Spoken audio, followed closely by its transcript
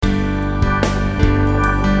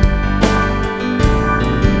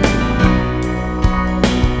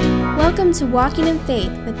Welcome to Walking in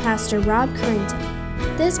Faith with Pastor Rob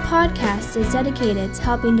Currington. This podcast is dedicated to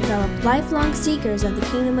helping develop lifelong seekers of the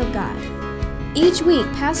kingdom of God. Each week,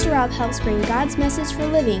 Pastor Rob helps bring God's message for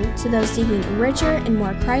living to those seeking a richer and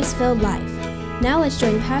more Christ-filled life. Now let's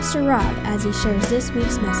join Pastor Rob as he shares this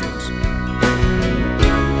week's message.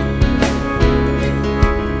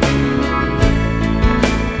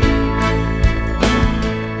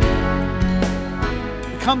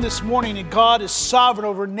 Come this morning and God is sovereign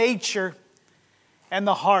over nature and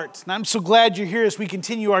the heart. And I'm so glad you're here as we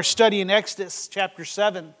continue our study in Exodus chapter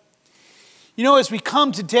 7. You know, as we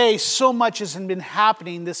come today, so much has been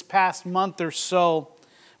happening this past month or so.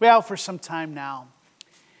 Well, for some time now.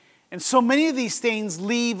 And so many of these things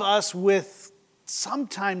leave us with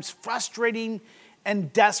sometimes frustrating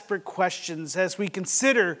and desperate questions as we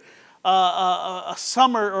consider a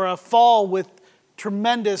summer or a fall with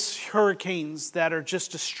tremendous hurricanes that are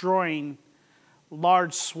just destroying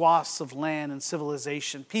large swaths of land and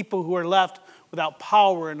civilization. People who are left without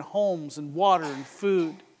power and homes and water and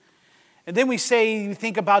food. And then we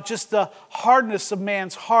think about just the hardness of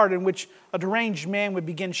man's heart in which a deranged man would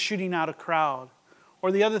begin shooting out a crowd.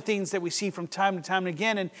 Or the other things that we see from time to time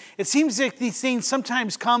again. And it seems like these things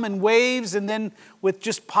sometimes come in waves and then with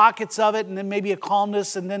just pockets of it and then maybe a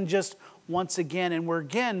calmness and then just once again. And we're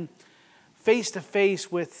again face to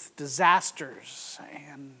face with disasters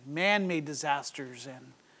and man-made disasters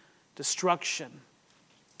and destruction.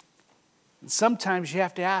 And sometimes you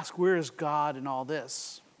have to ask, where is God in all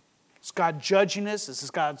this? Is God judging us? Is this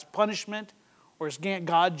God's punishment? Or is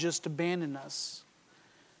God just abandoned us?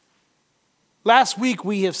 Last week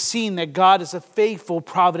we have seen that God is a faithful,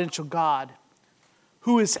 providential God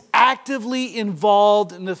who is actively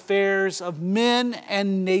involved in the affairs of men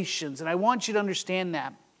and nations. And I want you to understand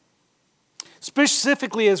that.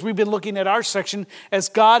 Specifically, as we've been looking at our section, as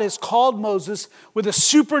God has called Moses with a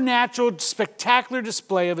supernatural, spectacular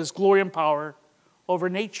display of his glory and power over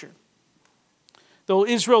nature. Though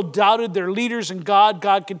Israel doubted their leaders and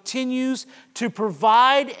God continues to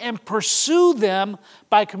provide and pursue them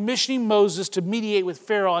by commissioning Moses to mediate with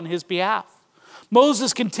Pharaoh on his behalf.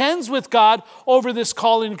 Moses contends with God over this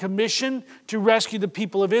calling and commission to rescue the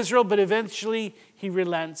people of Israel, but eventually he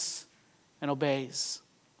relents and obeys.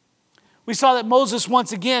 We saw that Moses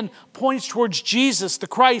once again points towards Jesus, the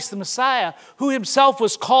Christ, the Messiah, who himself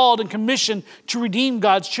was called and commissioned to redeem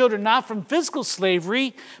God's children, not from physical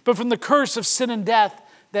slavery, but from the curse of sin and death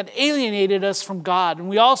that alienated us from God. And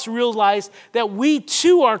we also realize that we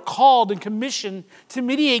too are called and commissioned to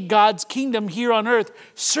mediate God's kingdom here on earth,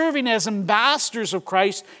 serving as ambassadors of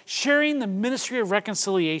Christ, sharing the ministry of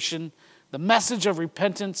reconciliation, the message of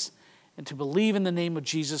repentance, and to believe in the name of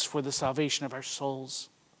Jesus for the salvation of our souls.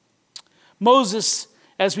 Moses,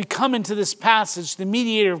 as we come into this passage, the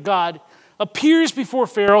mediator of God, appears before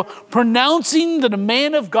Pharaoh, pronouncing the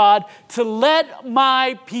demand of God to let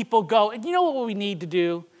my people go. And you know what we need to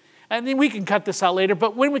do? And then we can cut this out later,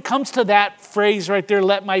 but when it comes to that phrase right there,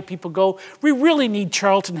 let my people go, we really need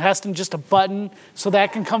Charlton Heston, just a button, so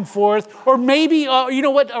that can come forth. Or maybe, you know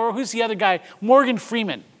what, or who's the other guy? Morgan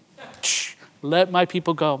Freeman. Let my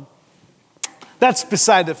people go. That's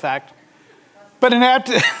beside the fact. But an apt...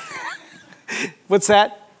 What's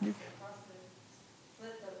that?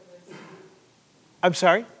 I'm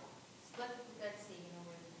sorry?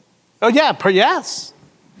 Oh, yeah, yes.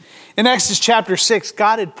 In Exodus chapter 6,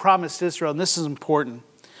 God had promised Israel, and this is important.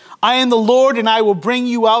 I am the Lord, and I will bring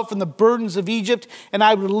you out from the burdens of Egypt, and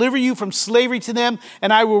I will deliver you from slavery to them,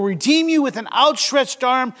 and I will redeem you with an outstretched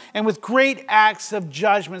arm and with great acts of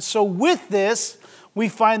judgment. So with this, we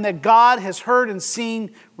find that God has heard and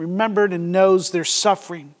seen, remembered, and knows their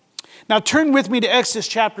suffering. Now turn with me to Exodus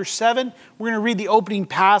chapter 7. We're going to read the opening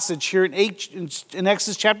passage here in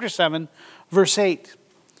Exodus chapter 7, verse 8.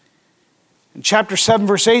 In chapter 7,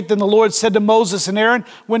 verse 8, then the Lord said to Moses and Aaron,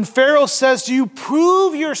 when Pharaoh says to you,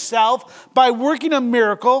 prove yourself by working a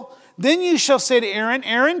miracle, then you shall say to Aaron,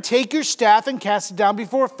 Aaron, take your staff and cast it down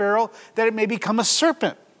before Pharaoh, that it may become a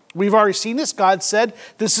serpent. We've already seen this. God said,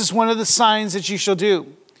 this is one of the signs that you shall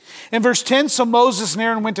do. In verse 10, so Moses and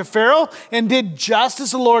Aaron went to Pharaoh and did just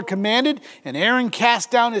as the Lord commanded. And Aaron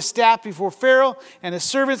cast down his staff before Pharaoh and his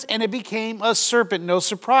servants, and it became a serpent. No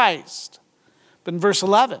surprise. But in verse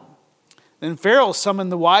 11, then Pharaoh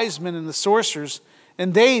summoned the wise men and the sorcerers,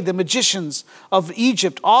 and they, the magicians of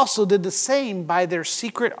Egypt, also did the same by their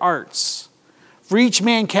secret arts. For each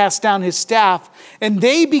man cast down his staff, and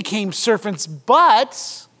they became serpents,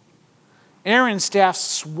 but Aaron's staff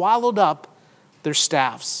swallowed up their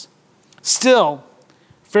staffs. Still,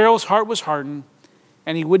 Pharaoh's heart was hardened,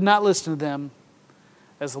 and he would not listen to them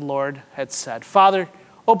as the Lord had said. Father,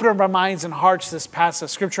 open up our minds and hearts to this passage of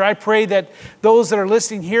Scripture. I pray that those that are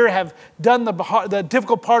listening here have done the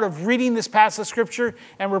difficult part of reading this passage of Scripture,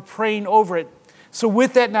 and we're praying over it. So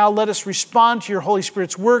with that now, let us respond to your Holy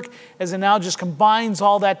Spirit's work as it now just combines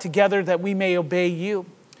all that together that we may obey you.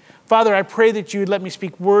 Father, I pray that you would let me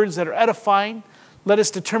speak words that are edifying. Let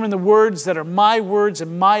us determine the words that are my words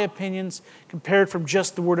and my opinions compared from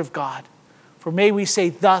just the Word of God. For may we say,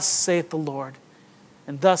 thus saith the Lord,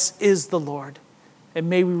 and thus is the Lord. And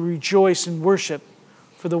may we rejoice and worship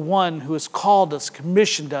for the one who has called us,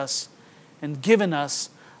 commissioned us, and given us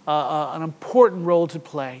an important role to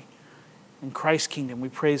play in Christ's kingdom. We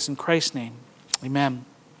praise in Christ's name. Amen.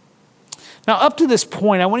 Now, up to this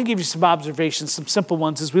point, I want to give you some observations, some simple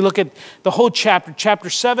ones, as we look at the whole chapter. Chapter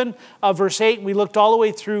 7, verse 8, we looked all the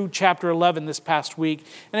way through chapter 11 this past week.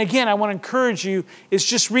 And again, I want to encourage you, is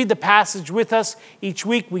just read the passage with us each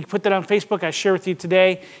week. We put that on Facebook. I share with you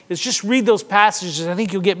today. Is just read those passages. I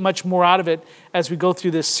think you'll get much more out of it as we go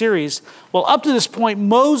through this series. Well, up to this point,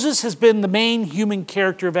 Moses has been the main human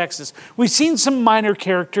character of Exodus. We've seen some minor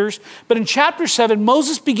characters, but in chapter 7,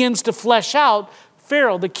 Moses begins to flesh out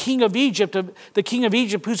Pharaoh, the king of Egypt,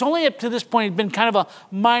 who's only up to this point been kind of a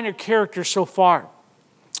minor character so far.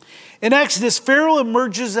 In Exodus, Pharaoh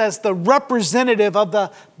emerges as the representative of the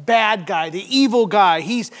bad guy, the evil guy.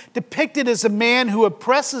 He's depicted as a man who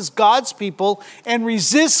oppresses God's people and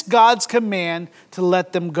resists God's command to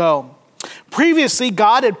let them go. Previously,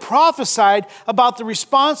 God had prophesied about the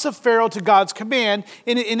response of Pharaoh to God's command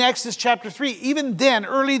in Exodus chapter 3. Even then,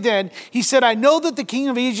 early then, he said, I know that the king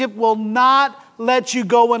of Egypt will not let you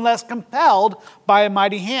go unless compelled by a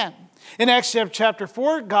mighty hand. In Exodus chapter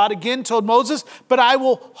 4, God again told Moses, but I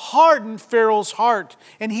will harden Pharaoh's heart,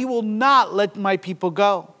 and he will not let my people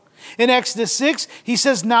go. In Exodus 6, he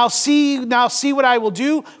says, now see what I will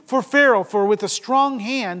do for Pharaoh, for with a strong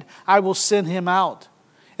hand I will send him out.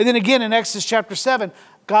 And then again in Exodus chapter 7,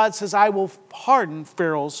 God says, I will harden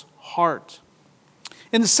Pharaoh's heart.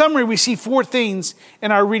 In the summary, we see 4 things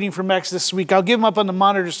in our reading from Exodus this week. I'll give them up on the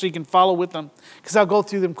monitor so you can follow with them, because I'll go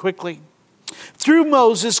through them quickly. Through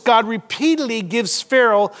Moses, God repeatedly gives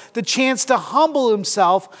Pharaoh the chance to humble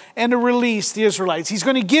himself and to release the Israelites. He's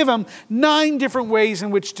going to give him 9 different ways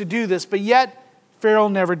in which to do this, but yet Pharaoh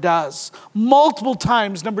never does. Multiple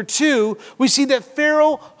times, number 2, we see that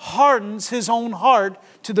Pharaoh hardens his own heart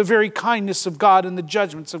to the very kindness of God and the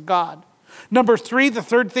judgments of God. Number 3, the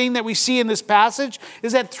third thing that we see in this passage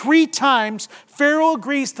is that 3 times Pharaoh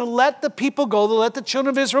agrees to let the people go, to let the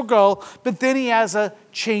children of Israel go, but then he has a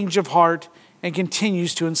change of heart and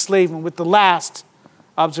continues to enslave them, with the last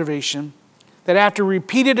observation that after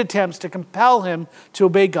repeated attempts to compel him to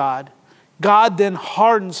obey God, God then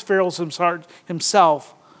hardens Pharaoh's heart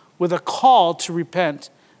himself with a call to repent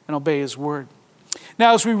and obey his word.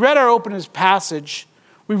 Now, as we read our opening passage,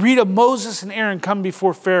 we read of Moses and Aaron come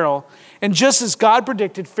before Pharaoh. And just as God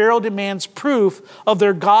predicted, Pharaoh demands proof of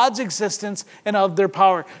their God's existence and of their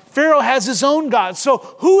power. Pharaoh has his own God. So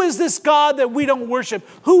who is this God that we don't worship?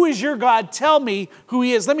 Who is your God? Tell me who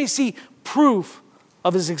he is. Let me see proof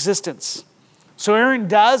of his existence. So Aaron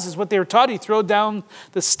does is what they were taught. He throws down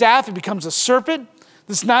the staff. It becomes a serpent.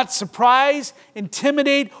 Does not surprise,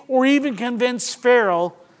 intimidate, or even convince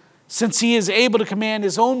Pharaoh, since he is able to command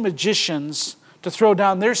his own magicians to throw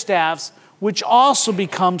down their staffs, which also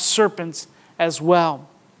become serpents as well.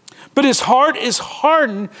 But his heart is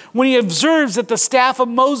hardened when he observes that the staff of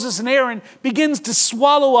Moses and Aaron begins to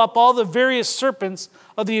swallow up all the various serpents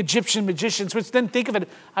of the Egyptian magicians, which then think of it,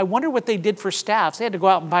 I wonder what they did for staffs. They had to go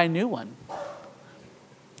out and buy a new one.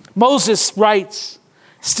 Moses writes,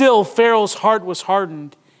 still Pharaoh's heart was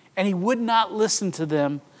hardened, and he would not listen to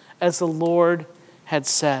them as the Lord had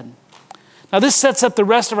said. Now this sets up the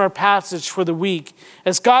rest of our passage for the week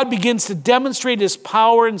as God begins to demonstrate his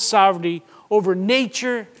power and sovereignty over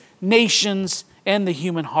nature, nations, and the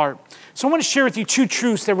human heart. So I want to share with you 2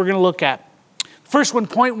 truths that we're going to look at. First one,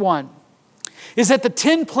 point 1, is that the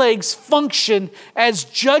 10 plagues function as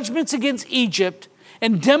judgments against Egypt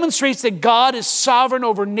and demonstrates that God is sovereign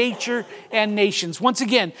over nature and nations. Once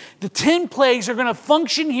again, the 10 plagues are going to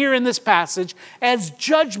function here in this passage as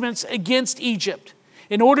judgments against Egypt,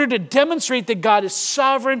 in order to demonstrate that God is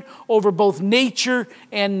sovereign over both nature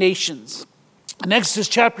and nations. In Exodus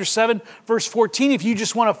chapter 7, verse 14, if you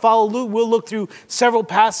just want to follow Luke, we'll look through several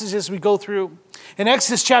passages as we go through. In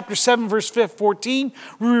Exodus chapter 7, verse 14,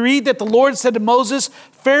 we read that the Lord said to Moses,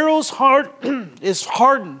 Pharaoh's heart is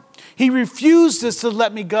hardened. He refuses to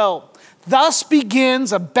let me go. Thus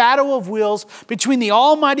begins a battle of wills between the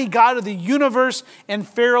Almighty God of the universe and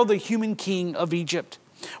Pharaoh, the human king of Egypt.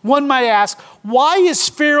 One might ask, why is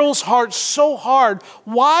Pharaoh's heart so hard?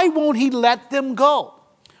 Why won't he let them go?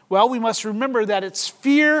 Well, we must remember that it's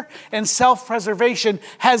fear and self-preservation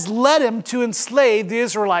has led him to enslave the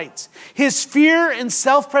Israelites. His fear and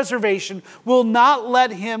self-preservation will not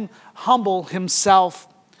let him humble himself.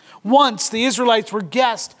 Once the Israelites were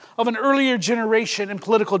guests of an earlier generation and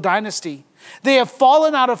political dynasty. They have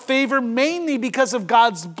fallen out of favor mainly because of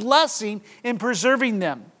God's blessing in preserving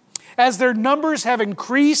them. As their numbers have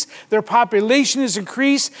increased, their population has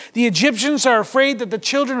increased, the Egyptians are afraid that the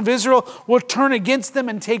children of Israel will turn against them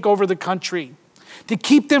and take over the country. To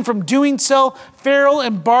keep them from doing so, Pharaoh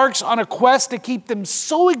embarks on a quest to keep them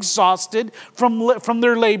so exhausted from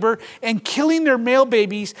their labor and killing their male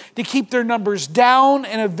babies to keep their numbers down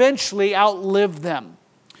and eventually outlive them.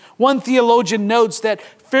 One theologian notes that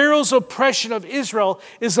Pharaoh's oppression of Israel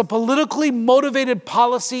is a politically motivated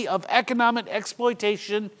policy of economic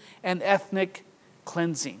exploitation and ethnic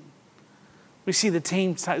cleansing. We see the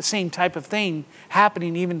same type of thing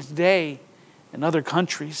happening even today in other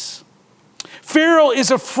countries. Pharaoh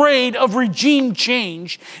is afraid of regime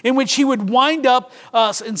change in which he would wind up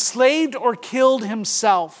enslaved or killed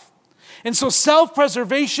himself. And so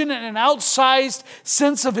self-preservation and an outsized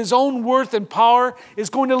sense of his own worth and power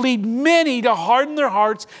is going to lead many to harden their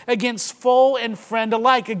hearts against foe and friend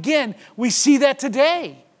alike. Again, we see that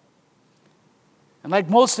today. And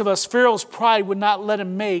like most of us, Pharaoh's pride would not let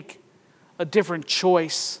him make a different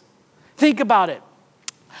choice. Think about it.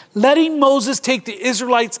 Letting Moses take the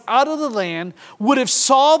Israelites out of the land would have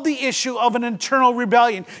solved the issue of an internal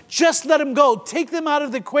rebellion. Just let them go. Take them out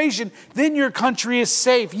of the equation. Then your country is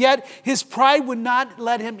safe. Yet his pride would not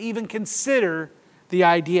let him even consider the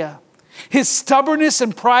idea. His stubbornness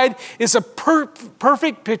and pride is a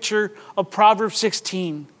perfect picture of Proverbs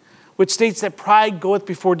 16, which states that pride goeth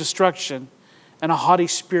before destruction and a haughty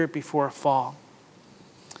spirit before a fall.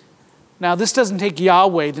 Now, this doesn't take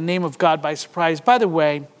Yahweh, the name of God, by surprise. By the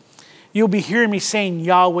way, you'll be hearing me saying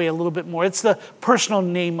Yahweh a little bit more. It's the personal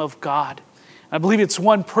name of God. I believe it's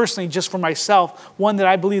one personally, just for myself, one that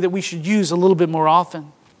I believe that we should use a little bit more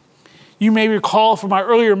often. You may recall from our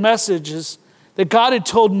earlier messages that God had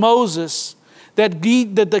told Moses that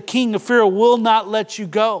the king of Pharaoh will not let you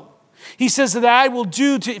go. He says that I will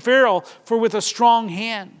do to Pharaoh for with a strong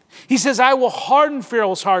hand. He says, I will harden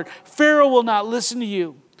Pharaoh's heart. Pharaoh will not listen to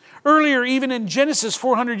you. Earlier, even in Genesis,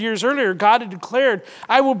 400 years earlier, God had declared,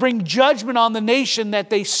 I will bring judgment on the nation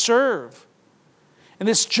that they serve. And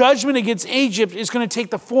this judgment against Egypt is going to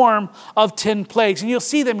take the form of 10 plagues. And you'll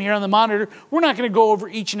see them here on the monitor. We're not going to go over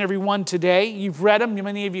each and every one today. You've read them.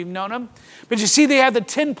 Many of you have known them. But you see they have the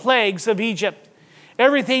 10 plagues of Egypt.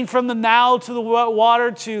 Everything from the Nile to the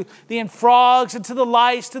water to the frogs and to the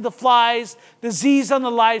lice to the flies, disease on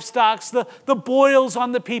the livestock, the boils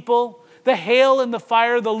on the people, the hail and the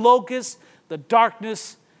fire, the locusts, the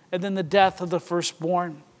darkness, and then the death of the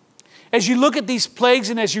firstborn. As you look at these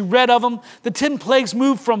plagues and as you read of them, the 10 plagues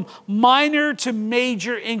move from minor to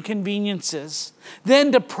major inconveniences,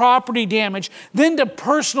 then to property damage, then to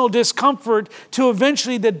personal discomfort, to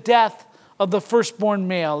eventually the death of the firstborn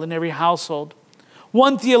male in every household.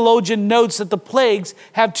 One theologian notes that the plagues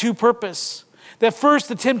have two purposes. That first,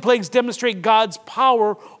 the 10 plagues demonstrate God's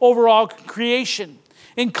power over all creation,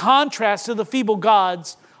 in contrast to the feeble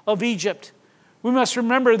gods of Egypt. We must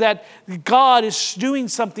remember that God is doing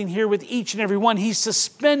something here with each and every one. He's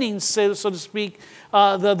suspending, so to speak,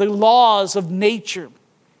 the laws of nature.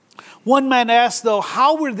 One might ask, though,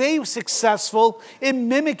 how were they successful in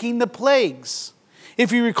mimicking the plagues?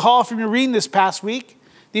 If you recall from your reading this past week,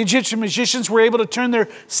 the Egyptian magicians were able to turn their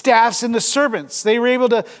staffs into serpents. They were able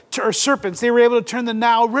to turn the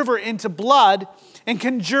Nile River into blood and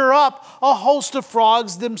conjure up a host of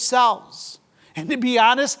frogs themselves. And to be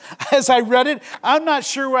honest, as I read it, I'm not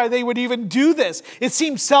sure why they would even do this. It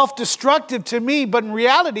seems self-destructive to me, but in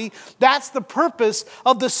reality, that's the purpose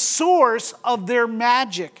of the source of their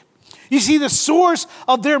magic. You see, the source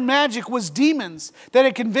of their magic was demons that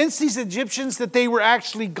had convinced these Egyptians that they were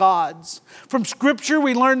actually gods. From Scripture,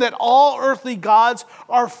 we learn that all earthly gods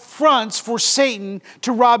are fronts for Satan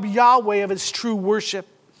to rob Yahweh of his true worship.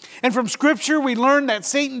 And from Scripture, we learn that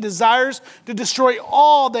Satan desires to destroy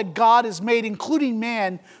all that God has made, including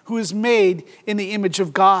man, who is made in the image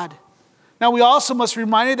of God. Now, we also must be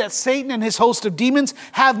reminded that Satan and his host of demons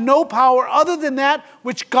have no power other than that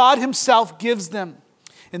which God himself gives them.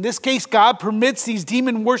 In this case, God permits these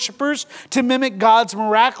demon worshipers to mimic God's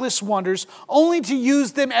miraculous wonders, only to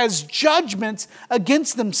use them as judgments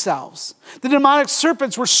against themselves. The demonic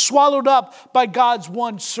serpents were swallowed up by God's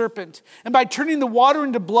one serpent. And by turning the water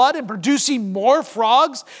into blood and producing more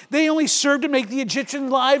frogs, they only served to make the Egyptian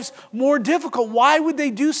lives more difficult. Why would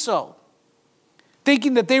they do so?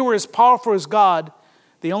 Thinking that they were as powerful as God,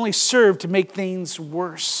 they only serve to make things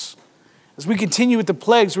worse. As we continue with the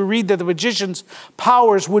plagues, we read that the magician's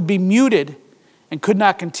powers would be muted and could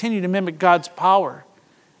not continue to mimic God's power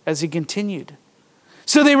as he continued.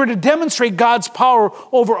 So they were to demonstrate God's power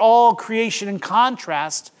over all creation in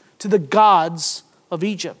contrast to the gods of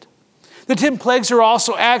Egypt. The 10 plagues are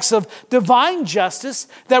also acts of divine justice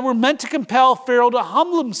that were meant to compel Pharaoh to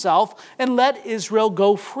humble himself and let Israel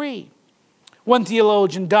go free. One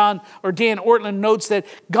theologian, Dan Ortlund, notes that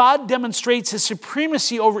God demonstrates his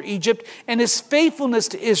supremacy over Egypt and his faithfulness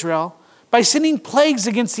to Israel by sending plagues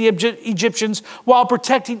against the Egyptians while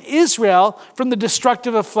protecting Israel from the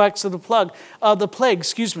destructive effects of the plague. I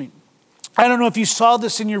don't know if you saw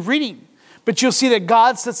this in your reading, but you'll see that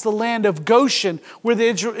God sets the land of Goshen where the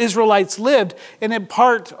Israelites lived, and in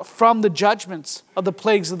part from the judgments of the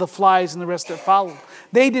plagues of the flies and the rest that followed.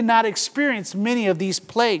 They did not experience many of these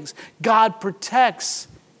plagues. God protects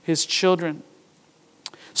his children.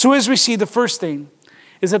 So as we see, the first thing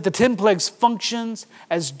is that the 10 plagues functions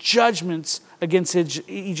as judgments against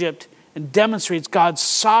Egypt and demonstrates God's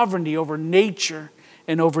sovereignty over nature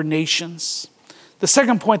and over nations. The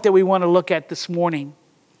second point that we want to look at this morning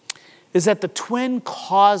is that the twin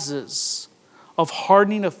causes of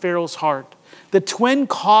hardening of Pharaoh's heart,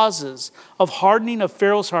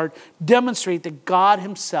 demonstrate that God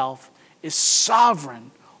himself is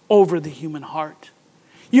sovereign over the human heart.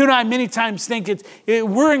 You and I many times think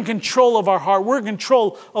we're in control of our heart, we're in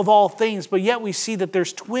control of all things, but yet we see that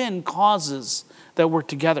there's twin causes that work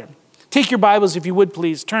together. Take your Bibles, if you would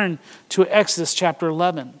please, turn to Exodus chapter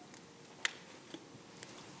 11.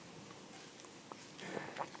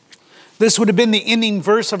 This would have been the ending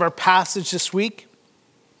verse of our passage this week.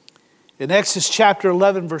 In Exodus chapter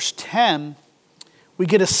 11, verse 10, we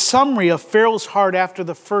get a summary of Pharaoh's heart after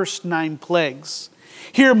the first 9 plagues.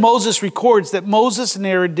 Here Moses records that Moses and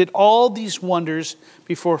Aaron did all these wonders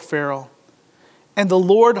before Pharaoh. And the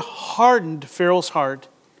Lord hardened Pharaoh's heart,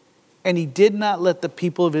 and he did not let the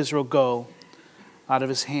people of Israel go out of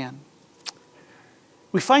his hand.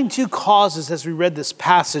 We find 2 causes as we read this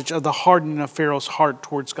passage of the hardening of Pharaoh's heart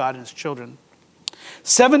towards God and his children.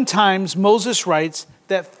 7 times Moses writes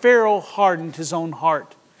that Pharaoh hardened his own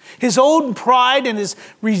heart. His own pride and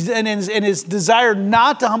his desire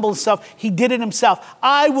not to humble himself, he did it himself.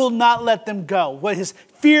 I will not let them go. What his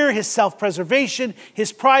fear, his self-preservation,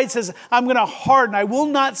 his pride says, I'm going to harden. I will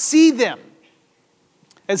not see them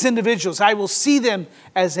as individuals. I will see them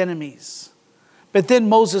as enemies. But then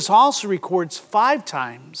Moses also records 5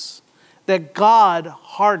 times that God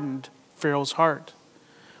hardened Pharaoh's heart.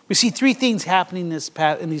 We see 3 things happening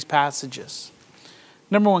in these passages.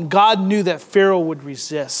 Number 1, God knew that Pharaoh would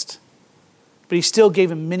resist, but he still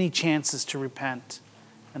gave him many chances to repent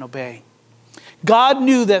and obey. God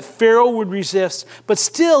knew that Pharaoh would resist, but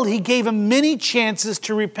still he gave him many chances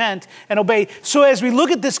to repent and obey. So as we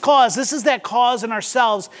look at this cause, this is that cause in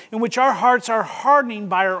ourselves in which our hearts are hardening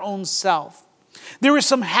by our own self. There was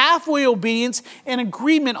some halfway obedience and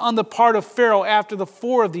agreement on the part of Pharaoh after the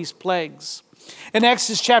 4 of these plagues. In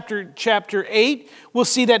Exodus chapter 8, we'll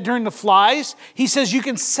see that during the flies, he says you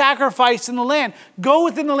can sacrifice in the land. Go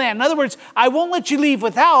within the land. In other words, I won't let you leave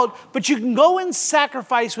without, but you can go and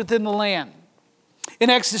sacrifice within the land. In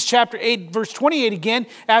Exodus chapter 8, verse 28 again,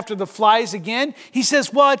 after the flies again, he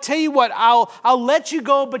says, well, I tell you what, I'll let you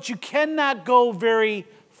go, but you cannot go very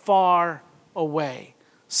far away.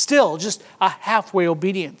 Still, just a halfway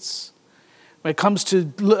obedience. When it comes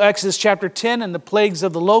to Exodus chapter 10 and the plagues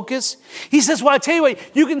of the locusts, he says, well, I tell you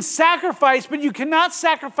what, you can sacrifice, but you cannot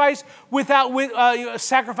sacrifice with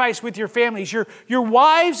your families. Your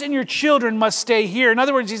wives and your children must stay here. In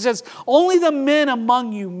other words, he says, only the men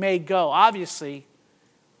among you may go. Obviously,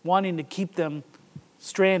 wanting to keep them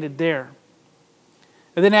stranded there.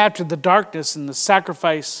 And then after the darkness and the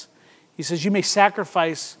sacrifice, he says, you may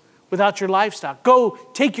sacrifice without your livestock. Go,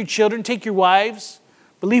 take your children, take your wives,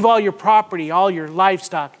 but leave all your property, all your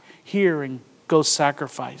livestock here and go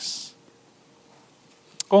sacrifice.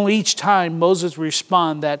 Only each time Moses will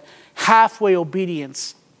respond that halfway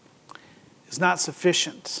obedience is not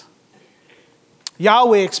sufficient.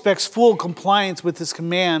 Yahweh expects full compliance with his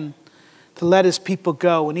command to let his people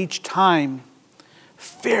go, and each time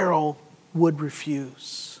Pharaoh would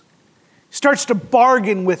refuse. He starts to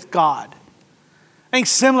bargain with God. I think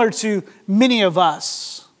similar to many of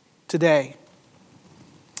us today.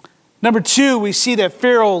 Number 2, we see that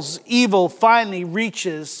Pharaoh's evil finally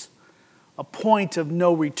reaches a point of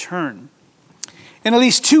no return. In at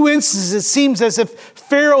least 2 instances, it seems as if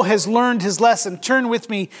Pharaoh has learned his lesson. Turn with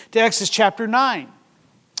me to Exodus chapter 9.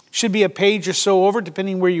 Should be a page or so over,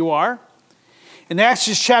 depending where you are. In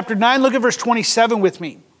Exodus chapter 9, look at verse 27 with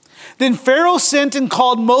me. Then Pharaoh sent and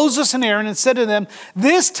called Moses and Aaron and said to them,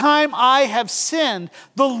 "This time I have sinned.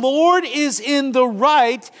 The Lord is in the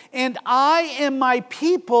right, and I and my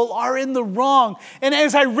people are in the wrong." And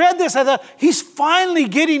as I read this, I thought, he's finally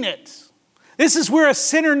getting it. This is where a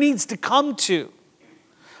sinner needs to come to.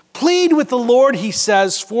 Plead with the Lord, he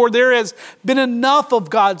says, for there has been enough of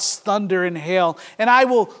God's thunder and hail, and I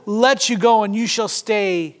will let you go, and you shall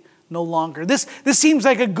stay no longer. This seems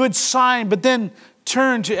like a good sign, but then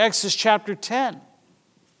turn to Exodus chapter 10.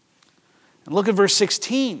 And look at verse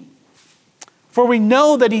 16. For we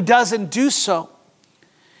know that he doesn't do so.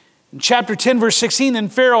 In chapter 10, verse 16, then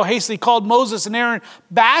Pharaoh hastily called Moses and Aaron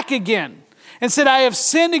back again and said, "I have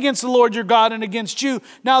sinned against the Lord your God and against you.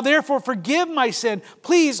 Now therefore forgive my sin,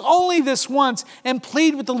 please, only this once, and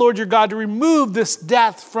plead with the Lord your God to remove this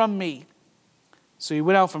death from me." So he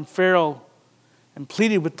went out from Pharaoh and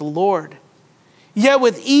pleaded with the Lord. Yet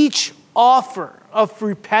with each offer of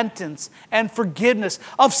repentance and forgiveness,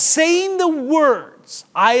 of saying the words,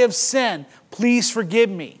 "I have sinned, please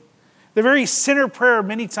forgive me," the very sinner prayer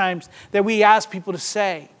many times that we ask people to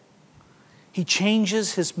say, he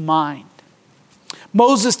changes his mind.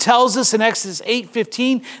 Moses tells us in Exodus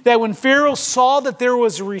 8:15 that when Pharaoh saw that there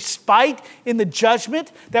was a respite in the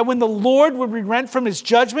judgment, that when the Lord would relent from his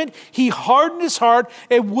judgment, he hardened his heart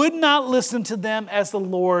and would not listen to them as the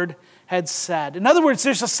Lord had said. In other words,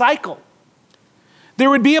 there's a cycle. There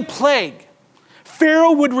would be a plague.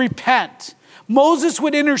 Pharaoh would repent. Moses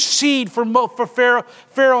would intercede for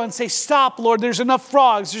Pharaoh and say, "Stop, Lord, there's enough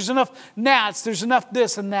frogs, there's enough gnats, there's enough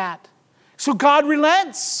this and that." So God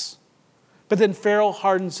relents. But then Pharaoh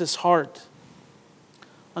hardens his heart.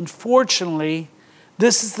 Unfortunately,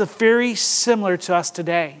 this is very similar to us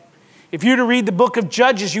today. If you were to read the book of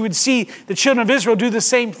Judges, you would see the children of Israel do the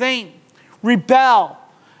same thing. Rebel,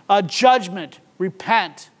 judgment,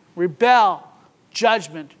 repent. Rebel,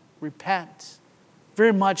 judgment, repent.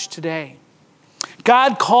 Very much today.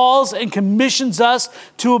 God calls and commissions us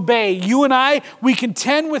to obey. You and I, we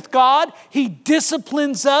contend with God. He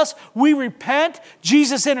disciplines us. We repent.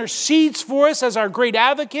 Jesus intercedes for us as our great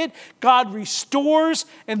advocate. God restores,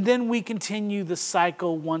 and then we continue the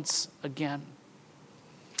cycle once again.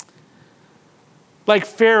 Like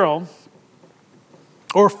Pharaoh,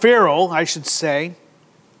 I should say,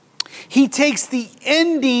 he takes the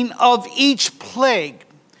ending of each plague.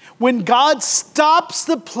 When God stops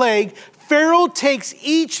the plague, Pharaoh takes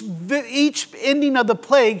each ending of the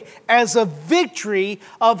plague as a victory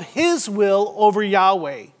of his will over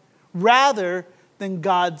Yahweh, rather than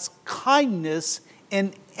God's kindness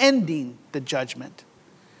in ending the judgment.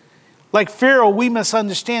 Like Pharaoh, we must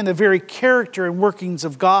understand the very character and workings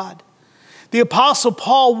of God. The Apostle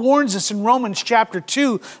Paul warns us in Romans chapter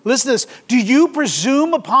 2. Listen to this. "Do you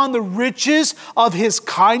presume upon the riches of his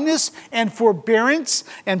kindness and forbearance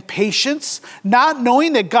and patience, not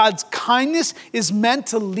knowing that God's kindness is meant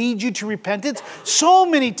to lead you to repentance?" So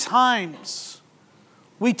many times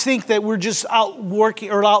we think that we're just out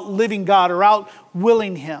working or out living God or out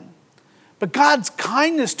willing him. But God's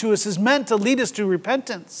kindness to us is meant to lead us to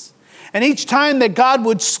repentance. And each time that God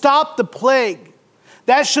would stop the plague,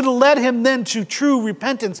 that should have led him then to true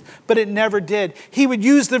repentance, but it never did. He would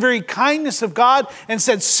use the very kindness of God and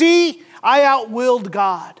said, "See, I outwilled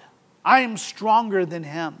God. I am stronger than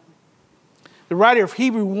him." The writer of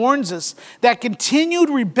Hebrews warns us that continued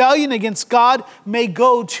rebellion against God may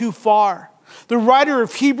go too far. The writer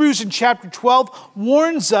of Hebrews in chapter 12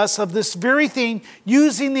 warns us of this very thing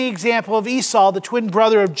using the example of Esau, the twin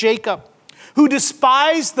brother of Jacob, who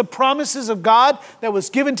despised the promises of God that was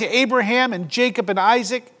given to Abraham and Jacob and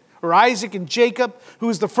Isaac, or Isaac and Jacob, who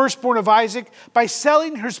was the firstborn of Isaac, by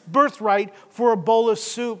selling his birthright for a bowl of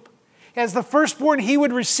soup. As the firstborn, he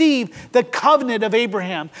would receive the covenant of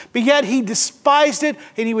Abraham, but yet he despised it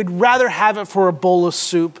and he would rather have it for a bowl of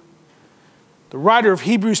soup. The writer of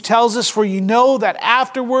Hebrews tells us, "For you know that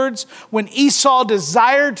afterwards, when Esau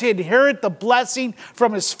desired to inherit the blessing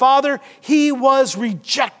from his father, he was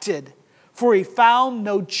rejected, for he found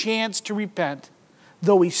no chance to repent,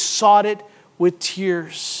 though he sought it with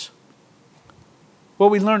tears."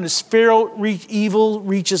 What we learn is evil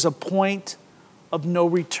reaches a point of no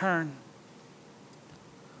return.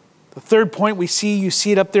 The third point we see, you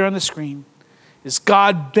see it up there on the screen, is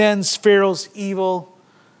God bends Pharaoh's evil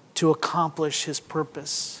to accomplish his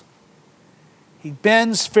purpose. He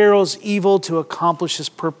bends Pharaoh's evil to accomplish his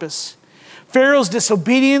purpose. Pharaoh's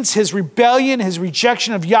disobedience, his rebellion, his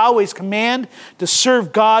rejection of Yahweh's command to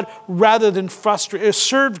serve God rather than frustrate his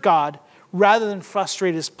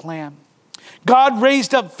plan. God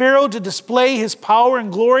raised up Pharaoh to display his power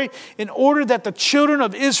and glory in order that the children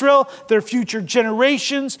of Israel, their future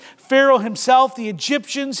generations, Pharaoh himself, the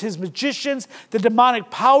Egyptians, his magicians, the demonic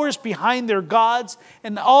powers behind their gods,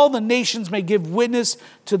 and all the nations may give witness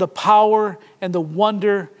to the power and the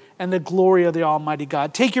wonder and the glory of the Almighty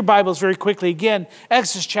God. Take your Bibles very quickly again,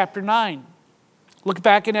 Exodus chapter 9. Look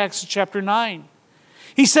back in Exodus chapter 9.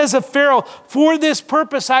 He says of Pharaoh, "For this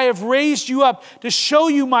purpose I have raised you up to show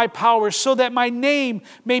you my power, so that my name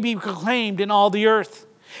may be proclaimed in all the earth."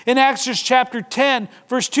 In Exodus chapter 10,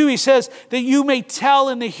 verse 2, he says, "That you may tell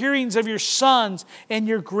in the hearings of your sons and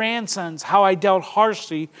your grandsons how I dealt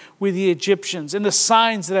harshly with the Egyptians and the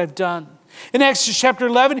signs that I've done." In Exodus chapter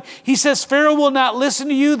 11, he says, "Pharaoh will not listen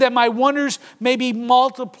to you, that my wonders may be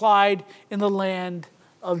multiplied in the land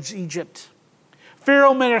of Egypt."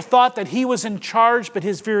 Pharaoh may have thought that he was in charge, but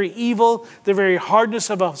his very evil, the very hardness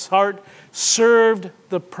of his heart, served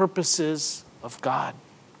the purposes of God.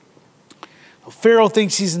 Pharaoh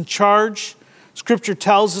thinks he's in charge. Scripture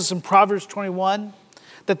tells us in Proverbs 21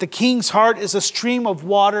 that the king's heart is a stream of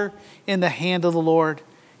water in the hand of the Lord,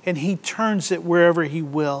 and he turns it wherever he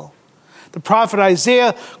will. The prophet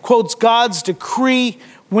Isaiah quotes God's decree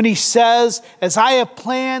when he says, "As I have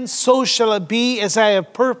planned, so shall it be. As I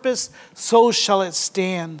have purposed, so shall it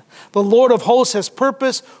stand. The Lord of hosts has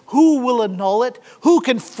purpose. Who will annul it? Who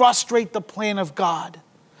can frustrate the plan of God?"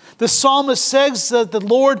 The psalmist says that the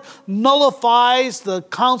Lord nullifies the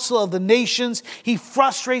counsel of the nations. He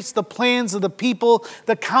frustrates the plans of the people.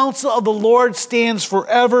 The counsel of the Lord stands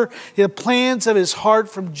forever. The plans of his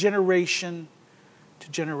heart from generation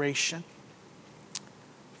to generation.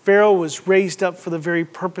 Pharaoh was raised up for the very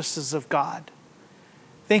purposes of God,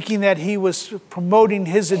 thinking that he was promoting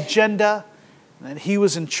his agenda and that he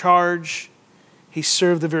was in charge. He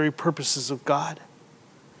served the very purposes of God.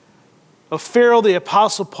 Of Pharaoh, the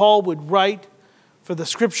Apostle Paul would write, "For the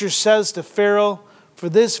Scripture says to Pharaoh, for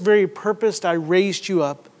this very purpose I raised you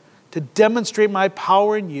up, to demonstrate my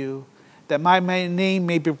power in you, that my name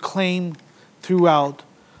may be proclaimed throughout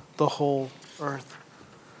the whole earth."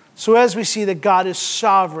 So as we see that God is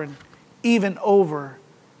sovereign even over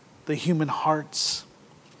the human hearts.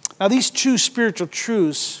 Now these two spiritual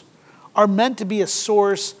truths are meant to be a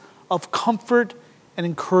source of comfort and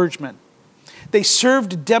encouragement. They serve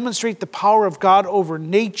to demonstrate the power of God over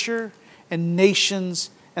nature and nations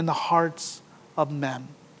and the hearts of men.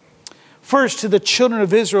 First, to the children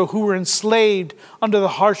of Israel who were enslaved under the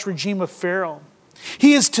harsh regime of Pharaoh.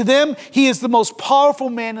 He is the most powerful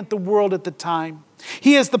man in the world at the time.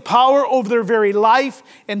 He has the power over their very life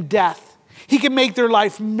and death. He can make their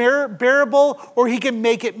life bearable, or he can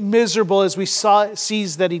make it miserable, as we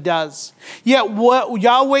sees that he does. Yet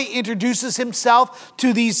Yahweh introduces himself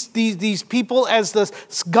to these people as the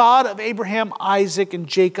God of Abraham, Isaac, and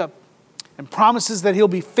Jacob, and promises that he'll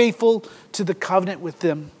be faithful to the covenant with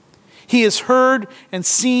them. He has heard and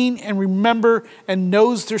seen and remembered and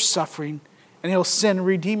knows their suffering, and he'll send a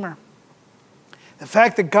redeemer. The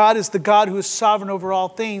fact that God is the God who is sovereign over all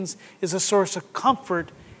things is a source of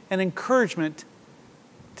comfort and encouragement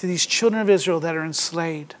to these children of Israel that are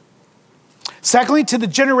enslaved. Secondly, to the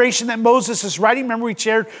generation that Moses is writing, remember we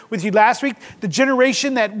shared with you last week, the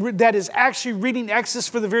generation that is actually reading Exodus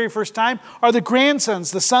for the very first time are the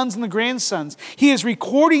grandsons, the sons and the grandsons. He is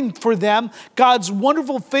recording for them God's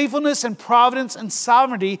wonderful faithfulness and providence and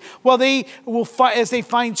sovereignty as they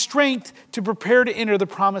find strength to prepare to enter the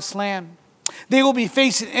promised land. They will be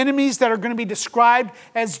facing enemies that are going to be described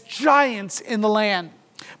as giants in the land.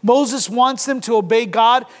 Moses wants them to obey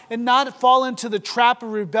God and not fall into the trap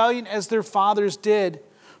of rebellion as their fathers did,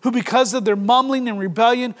 who because of their mumbling and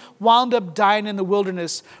rebellion wound up dying in the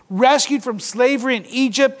wilderness. Rescued from slavery in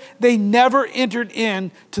Egypt, they never entered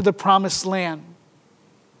into the promised land.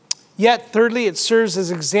 Yet, thirdly, it serves as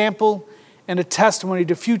an example and a testimony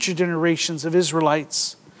to future generations of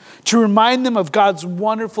Israelites, to remind them of God's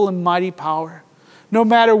wonderful and mighty power. No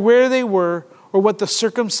matter where they were or what the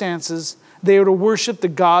circumstances, they were to worship the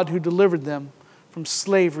God who delivered them from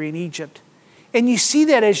slavery in Egypt. And you see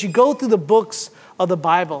that as you go through the books of the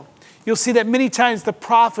Bible. You'll see that many times the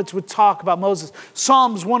prophets would talk about Moses.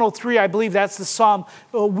 Psalms 103, I believe that's the psalm,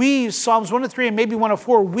 weaves, Psalms 103 and maybe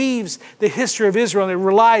 104 weaves the history of Israel, and it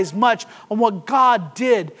relies much on what God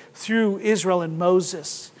did through Israel and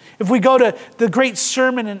Moses. If we go to the great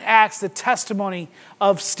sermon in Acts, the testimony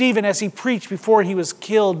of Stephen as he preached before he was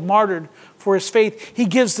killed, martyred for his faith, he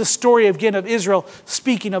gives the story again of Israel,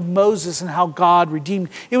 speaking of Moses and how God redeemed.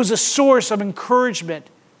 It was a source of encouragement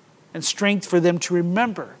and strength for them to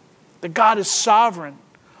remember that God is sovereign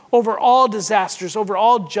over all disasters, over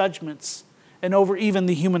all judgments, and over even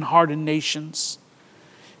the human heart and nations.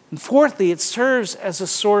 And fourthly, it serves as a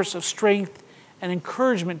source of strength and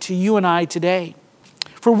encouragement to you and I today.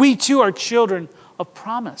 For we too are children of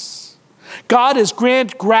promise. God has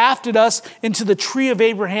grafted us into the tree of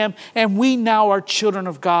Abraham, and we now are children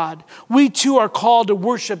of God. We too are called to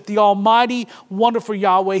worship the almighty, wonderful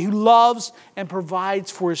Yahweh who loves and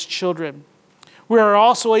provides for his children. We are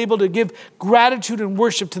also able to give gratitude and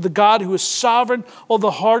worship to the God who is sovereign over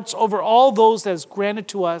the hearts over all those that has granted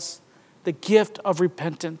to us the gift of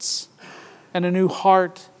repentance and a new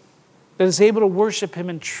heart that is able to worship him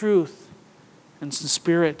in truth and in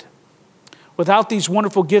spirit. Without these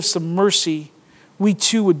wonderful gifts of mercy, we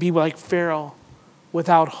too would be like Pharaoh,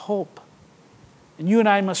 without hope. And you and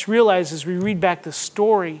I must realize as we read back the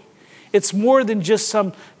story, it's more than just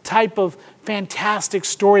some type of fantastic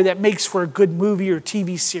story that makes for a good movie or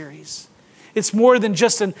TV series. It's more than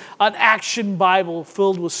just an action Bible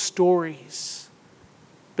filled with stories,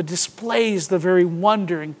 but displays the very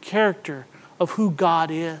wonder and character of who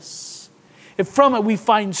God is. And from it we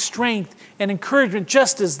find strength and encouragement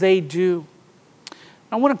just as they do.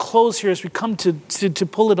 I want to close here as we come to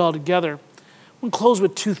pull it all together. I want to close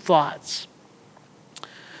with two thoughts.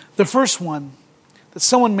 The first one that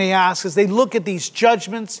someone may ask as they look at these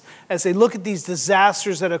judgments, as they look at these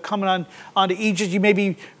disasters that are coming onto Egypt, you may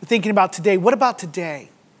be thinking about today. What about today?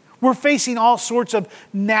 We're facing all sorts of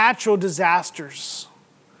natural disasters.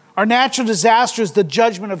 Our natural disaster is the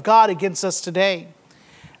judgment of God against us today.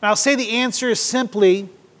 And I'll say the answer is simply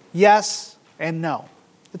yes and no.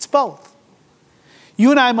 It's both. You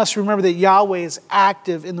and I must remember that Yahweh is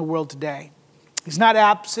active in the world today. He's not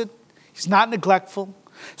absent. He's not neglectful.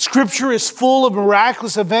 Scripture is full of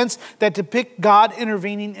miraculous events that depict God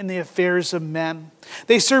intervening in the affairs of men.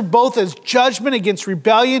 They serve both as judgment against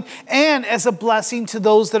rebellion and as a blessing to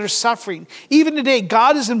those that are suffering. Even today,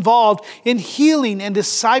 God is involved in healing and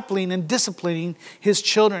discipling and disciplining his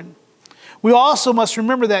children. We also must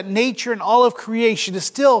remember that nature and all of creation is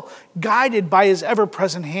still guided by his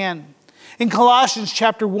ever-present hand. In Colossians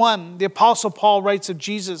chapter 1, the Apostle Paul writes of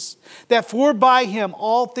Jesus, that for by him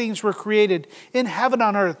all things were created, in heaven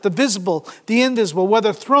and on earth, the visible, the invisible,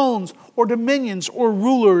 whether thrones or dominions or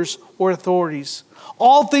rulers or authorities.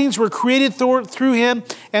 All things were created through him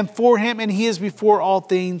and for him, and he is before all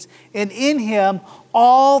things. And in him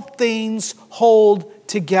all things hold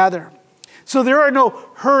together. So there are no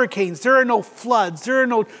hurricanes, there are no floods, there are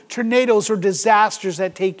no tornadoes or disasters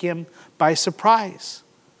that take him by surprise.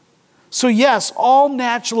 So yes, all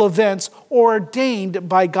natural events are ordained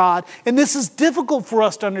by God. And this is difficult for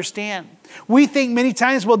us to understand. We think many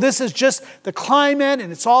times, well, this is just the climate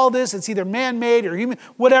and it's all this. It's either man-made or human,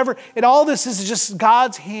 whatever. And all this is just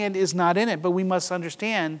God's hand is not in it. But we must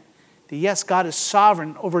understand that yes, God is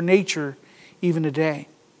sovereign over nature even today.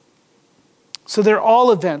 So they're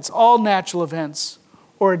all events, all natural events,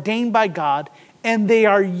 ordained by God, and they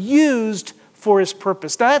are used for his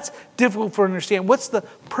purpose. Now that's difficult for us to understand. What's the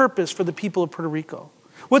purpose for the people of Puerto Rico?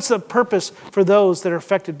 What's the purpose for those that are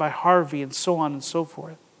affected by Harvey and so on and so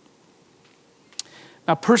forth?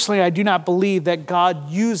 Now personally, I do not believe that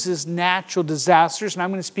God uses natural disasters, and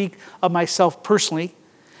I'm going to speak of myself personally.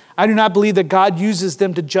 I do not believe that God uses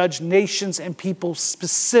them to judge nations and people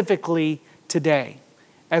specifically today,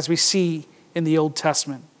 as we see in the Old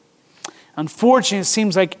Testament. Unfortunately, it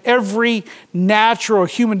seems like every natural or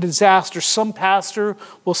human disaster, some pastor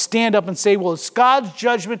will stand up and say, well, it's God's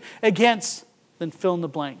judgment against, then fill in the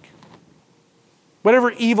blank.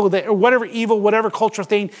 Whatever cultural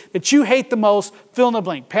thing that you hate the most, fill in the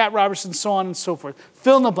blank. Pat Robertson, so on and so forth.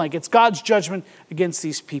 Fill in the blank. It's God's judgment against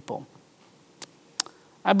these people.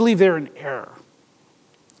 I believe they're in error.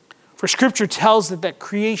 For Scripture tells us that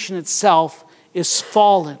creation itself is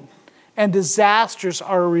fallen, and disasters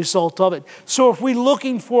are a result of it. So if we're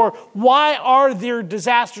looking for why are there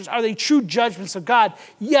disasters, are they true judgments of God?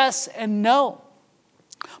 Yes and no.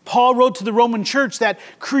 Paul wrote to the Roman church that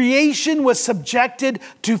creation was subjected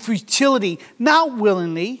to futility, not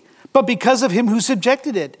willingly, but because of him who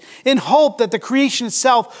subjected it, in hope that the creation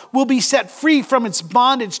itself will be set free from its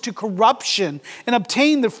bondage to corruption and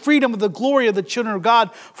obtain the freedom of the glory of the children of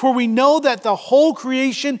God. For we know that the whole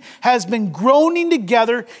creation has been groaning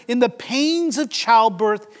together in the pains of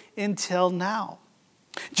childbirth until now.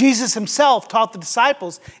 Jesus himself taught the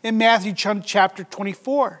disciples in Matthew chapter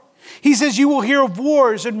 24. He says, you will hear of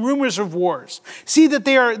wars and rumors of wars. See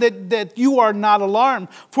that you are not alarmed,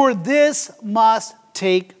 for this must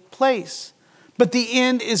take place. But the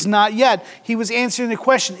end is not yet. He was answering the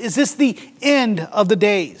question, is this the end of the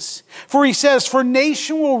days? For he says, for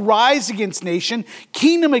nation will rise against nation,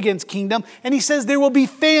 kingdom against kingdom. And he says there will be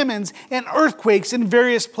famines and earthquakes in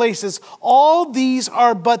various places. All these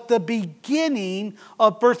are but the beginning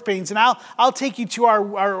of birth pains. And I'll take you to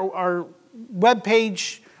our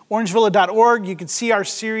webpage orangevilla.org, you can see our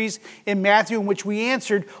series in Matthew in which we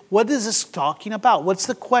answered, what is this talking about? What's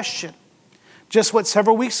the question? Just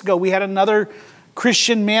several weeks ago, we had another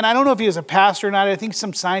Christian man, I don't know if he was a pastor or not, I think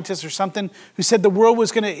some scientist or something, who said the world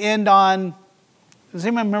was going to end on, does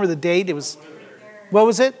anyone remember the date? It was, what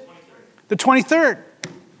was it? 23rd. The 23rd.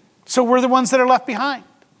 So we're the ones that are left behind.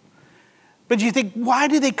 But you think, why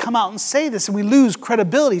do they come out and say this? And we lose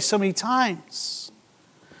credibility so many times.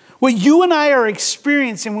 What you and I are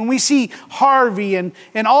experiencing when we see Harvey and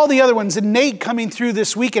all the other ones, and Nate coming through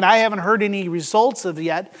this week, and I haven't heard any results of it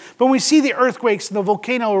yet, but when we see the earthquakes and the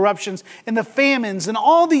volcano eruptions and the famines and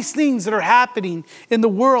all these things that are happening in the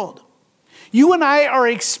world, you and I are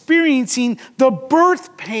experiencing the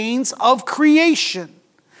birth pains of creation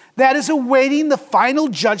that is awaiting the final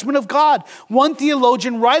judgment of God. One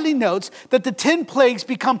theologian rightly notes that the 10 plagues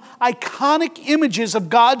become iconic images of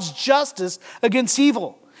God's justice against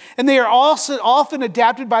evil. And they are also often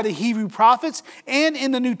adapted by the Hebrew prophets and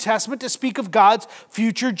in the New Testament to speak of God's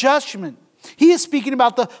future judgment. He is speaking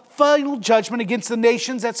about the final judgment against the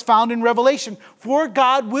nations that's found in Revelation. For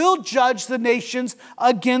God will judge the nations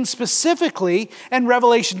again specifically. And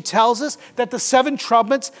Revelation tells us that the 7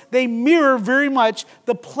 trumpets, they mirror very much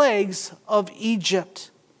the plagues of Egypt.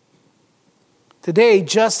 Today,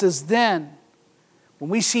 just as then, when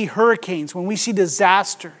we see hurricanes, when we see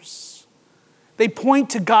disasters, they point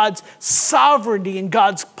to God's sovereignty and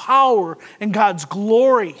God's power and God's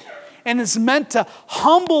glory. And is meant to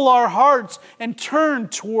humble our hearts and turn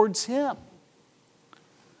towards Him.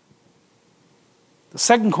 The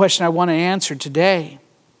second question I want to answer today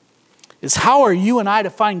is, how are you and I to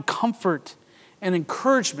find comfort and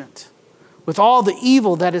encouragement with all the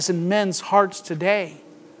evil that is in men's hearts today?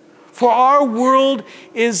 For our world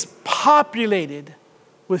is populated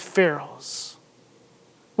with pharaohs.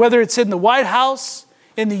 Whether it's in the White House,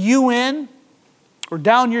 in the UN, or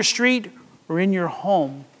down your street, or in your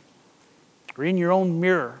home, or in your own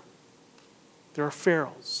mirror, there are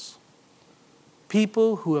pharaohs.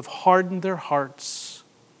 People who have hardened their hearts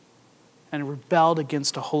and rebelled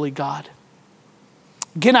against a holy God.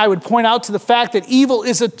 Again, I would point out to the fact that evil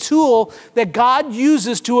is a tool that God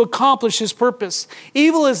uses to accomplish His purpose.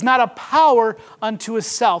 Evil is not a power unto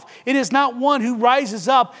itself. It is not one who rises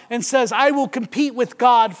up and says, I will compete with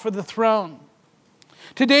God for the throne.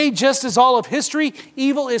 Today, just as all of history,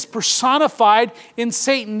 evil is personified in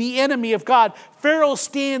Satan, the enemy of God. Pharaoh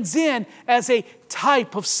stands in as a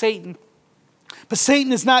type of Satan. But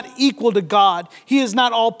Satan is not equal to God. He is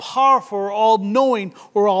not all-powerful or all-knowing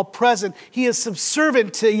or all-present. He is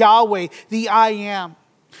subservient to Yahweh, the I Am.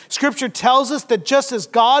 Scripture tells us that just as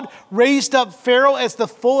God raised up Pharaoh as the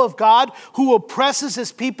foe of God who oppresses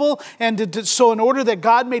his people, and so in order that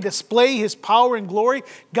God may display His power and glory,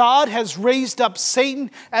 God has raised up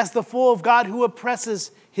Satan as the foe of God who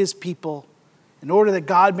oppresses His people in order that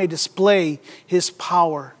God may display His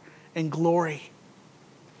power and glory.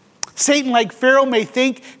 Satan, like Pharaoh, may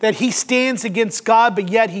think that he stands against God, but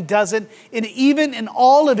yet he doesn't. And even in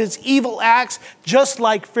all of his evil acts, just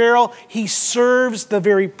like Pharaoh, he serves the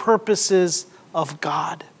very purposes of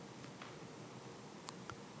God.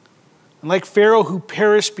 And like Pharaoh, who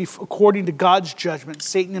perished according to God's judgment,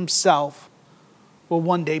 Satan himself will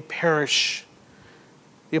one day perish.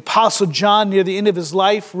 The Apostle John, near the end of his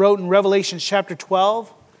life, wrote in Revelation chapter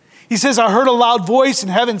 12, he says, I heard a loud voice in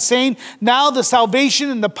heaven saying, now the salvation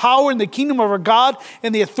and the power and the kingdom of our God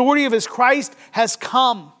and the authority of His Christ has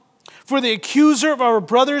come. For the accuser of our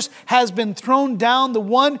brothers has been thrown down, the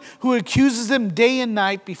one who accuses them day and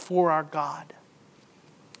night before our God.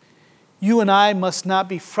 You and I must not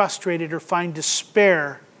be frustrated or find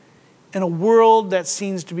despair in a world that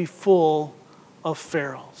seems to be full of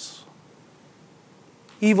pharaohs.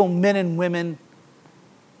 Evil men and women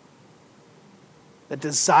that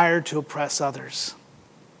desire to oppress others.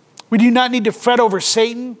 We do not need to fret over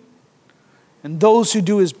Satan and those who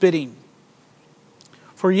do his bidding.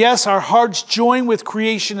 For yes, our hearts join with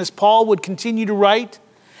creation, as Paul would continue to write.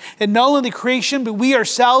 And not only the creation, but we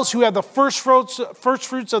ourselves who have the first fruits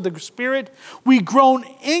of the Spirit, we groan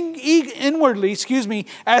inwardly,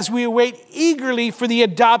 as we await eagerly for the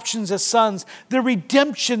adoptions as sons, the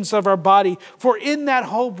redemptions of our body. For in that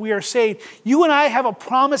hope we are saved. You and I have a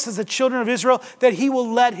promise as the children of Israel that He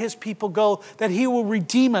will let His people go, that He will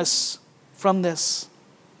redeem us from this.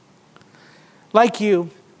 Like you,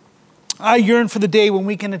 I yearn for the day when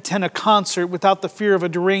we can attend a concert without the fear of a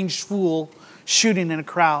deranged fool shooting in a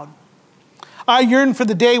crowd. I yearn for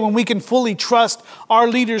the day when we can fully trust our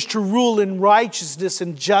leaders to rule in righteousness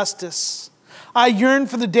and justice. I yearn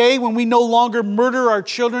for the day when we no longer murder our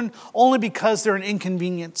children only because they're an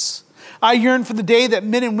inconvenience. I yearn for the day that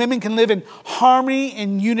men and women can live in harmony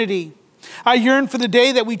and unity. I yearn for the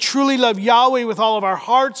day that we truly love Yahweh with all of our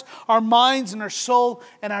hearts, our minds, and our soul,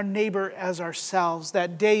 and our neighbor as ourselves.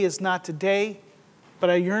 That day is not today, but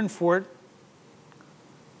I yearn for it.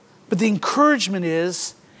 But the encouragement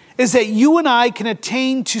is that you and I can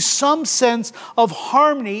attain to some sense of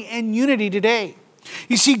harmony and unity today.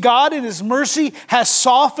 You see, God in His mercy has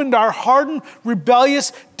softened our hardened,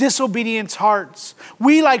 rebellious, disobedient hearts.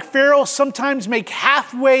 We, like Pharaoh, sometimes make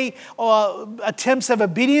halfway attempts of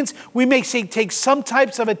obedience. We may take some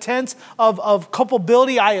types of attempts of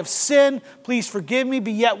culpability. I have sinned, please forgive me,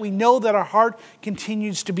 but yet we know that our heart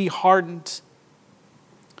continues to be hardened.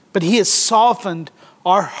 But He has softened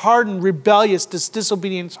our hardened, rebellious,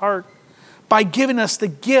 disobedient heart by giving us the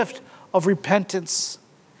gift of repentance.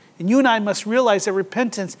 And you and I must realize that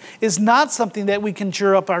repentance is not something that we can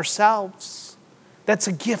stir up ourselves. That's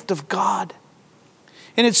a gift of God.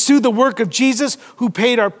 And it's through the work of Jesus who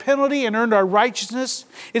paid our penalty and earned our righteousness.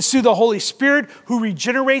 It's through the Holy Spirit who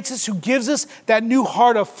regenerates us, who gives us that new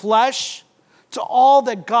heart of flesh to all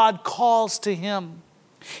that God calls to Him.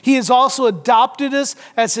 He has also adopted us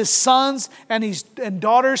as His sons and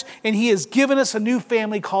daughters, and He has given us a new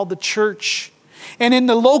family called the church. And in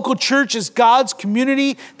the local church is God's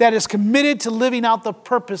community that is committed to living out the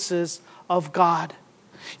purposes of God.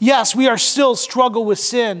 Yes, we are still struggle with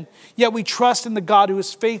sin, yet we trust in the God who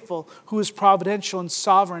is faithful, who is providential and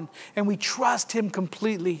sovereign, and we trust Him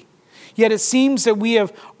completely. Yet it seems that we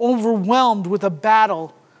have overwhelmed with our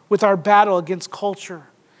battle against culture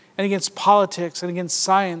and against politics and against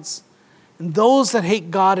science and those that hate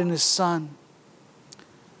God and His Son.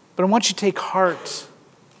 But I want you to take heart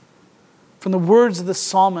from the words of the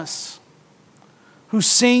psalmist who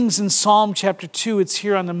sings in Psalm chapter 2. It's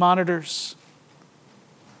here on the monitors.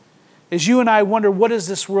 As you and I wonder, what is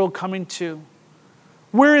this world coming to?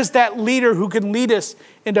 Where is that leader who can lead us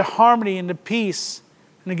into harmony, into peace,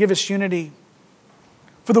 and to give us unity?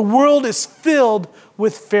 For the world is filled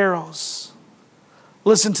with pharaohs.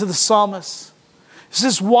 Listen to the psalmist. He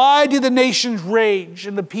says, why do the nations rage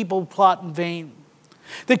and the people plot in vain?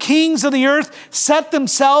 The kings of the earth set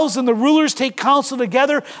themselves and the rulers take counsel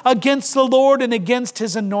together against the Lord and against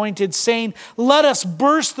His anointed, saying, let us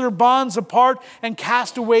burst their bonds apart and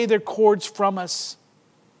cast away their cords from us.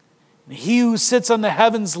 And He who sits on the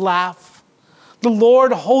heavens laugh. The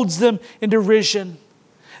Lord holds them in derision.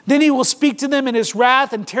 Then He will speak to them in His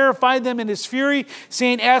wrath and terrify them in His fury,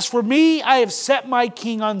 saying, as for me, I have set my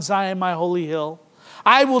king on Zion, my holy hill.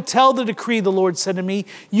 I will tell the decree, the Lord said to me,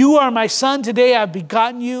 you are my son, today I have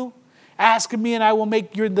begotten you. Ask of me, and I will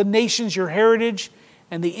make the nations your heritage,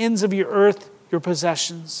 and the ends of your earth your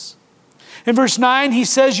possessions. In verse 9, He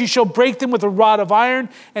says, you shall break them with a rod of iron,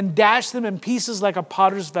 and dash them in pieces like a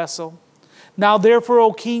potter's vessel. Now therefore,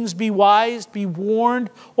 O kings, be wise, be warned,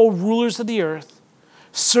 O rulers of the earth.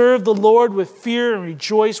 Serve the Lord with fear and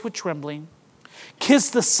rejoice with trembling. Kiss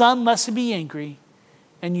the Son, lest He be angry,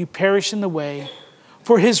 and you perish in the way.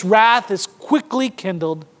 For His wrath is quickly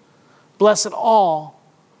kindled. Blessed all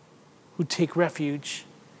who take refuge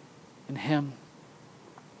in Him.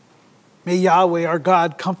 May Yahweh, our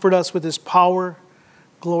God, comfort us with His power,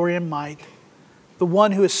 glory, and might. The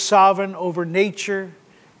one who is sovereign over nature,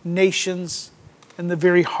 nations, and the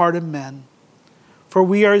very heart of men. For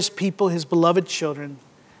we are His people, His beloved children,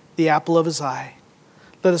 the apple of His eye.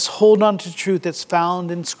 Let us hold on to truth that's found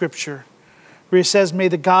in Scripture, where He says, may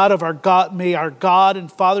our God and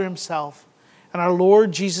Father Himself and our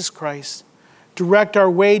Lord Jesus Christ direct our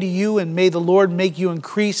way to you, and may the Lord make you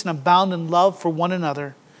increase and abound in love for one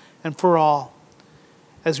another and for all,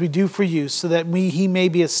 as we do for you, so that He may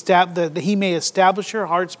establish your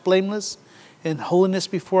hearts blameless in holiness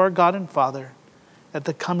before our God and Father at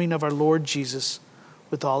the coming of our Lord Jesus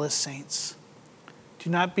with all His saints. Do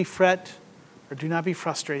not be fret or do not be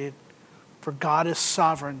frustrated, for God is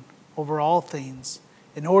sovereign over all things,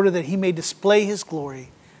 in order that He may display His glory,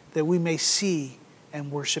 that we may see and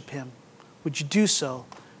worship Him. Would you do so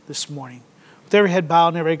this morning? With every head bowed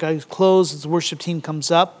and every eye closed, as the worship team comes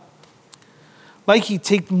up, I'd like you to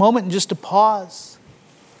take a moment and just to pause,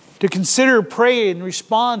 to consider, pray, and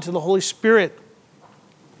respond to the Holy Spirit.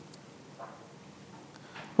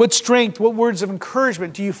 What strength, what words of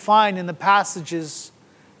encouragement do you find in the passages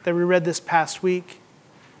that we read this past week?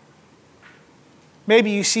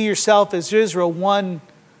 Maybe you see yourself as Israel, one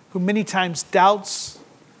who many times doubts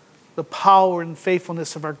the power and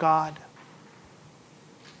faithfulness of our God.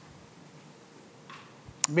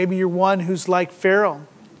 Maybe you're one who's like Pharaoh.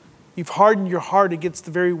 You've hardened your heart against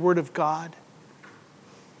the very word of God.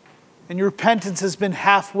 And your repentance has been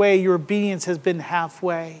halfway, your obedience has been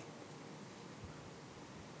halfway.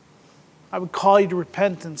 I would call you to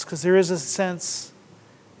repentance, because there is a sense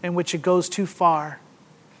in which it goes too far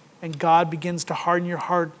and God begins to harden your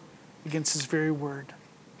heart against His very word.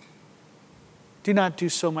 Do not do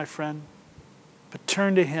so, my friend, but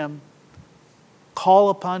turn to Him. Call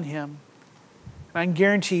upon Him. And I can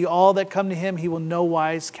guarantee you, all that come to Him, He will no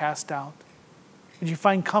wise cast out. Would you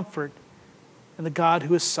find comfort in the God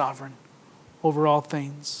who is sovereign over all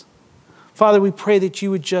things? Father, we pray that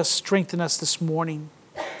you would just strengthen us this morning.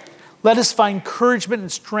 Let us find encouragement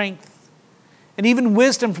and strength and even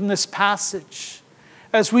wisdom from this passage.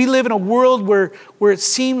 As we live in a world where it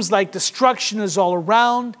seems like destruction is all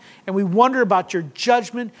around and we wonder about your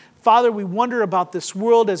judgment, Father, we wonder about this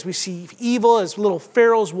world as we see evil as little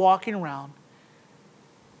pharaohs walking around.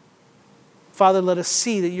 Father, let us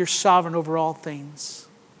see that you're sovereign over all things.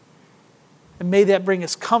 And may that bring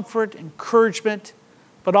us comfort, encouragement,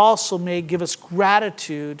 but also may it give us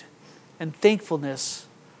gratitude and thankfulness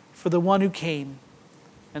for the one who came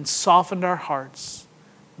and softened our hearts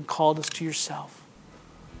and called us to yourself.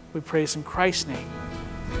 We praise in Christ's name.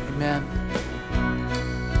 Amen.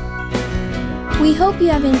 We hope you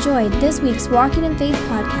have enjoyed this week's Walking in Faith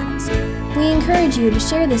podcast. We encourage you to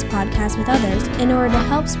share this podcast with others in order to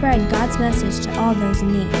help spread God's message to all those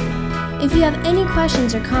in need. If you have any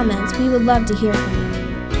questions or comments, we would love to hear from you.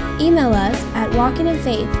 Email us at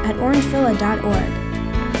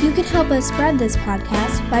walkinginfaith@orangevilla.org. You can help us spread this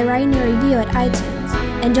podcast by writing a review at iTunes.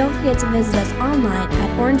 And don't forget to visit us online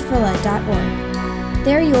at orangevilla.org.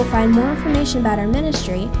 There you will find more information about our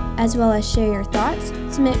ministry, as well as share your thoughts,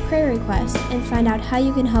 submit prayer requests, and find out how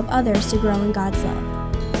you can help others to grow in God's love.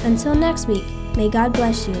 Until next week, may God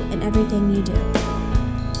bless you in everything you do.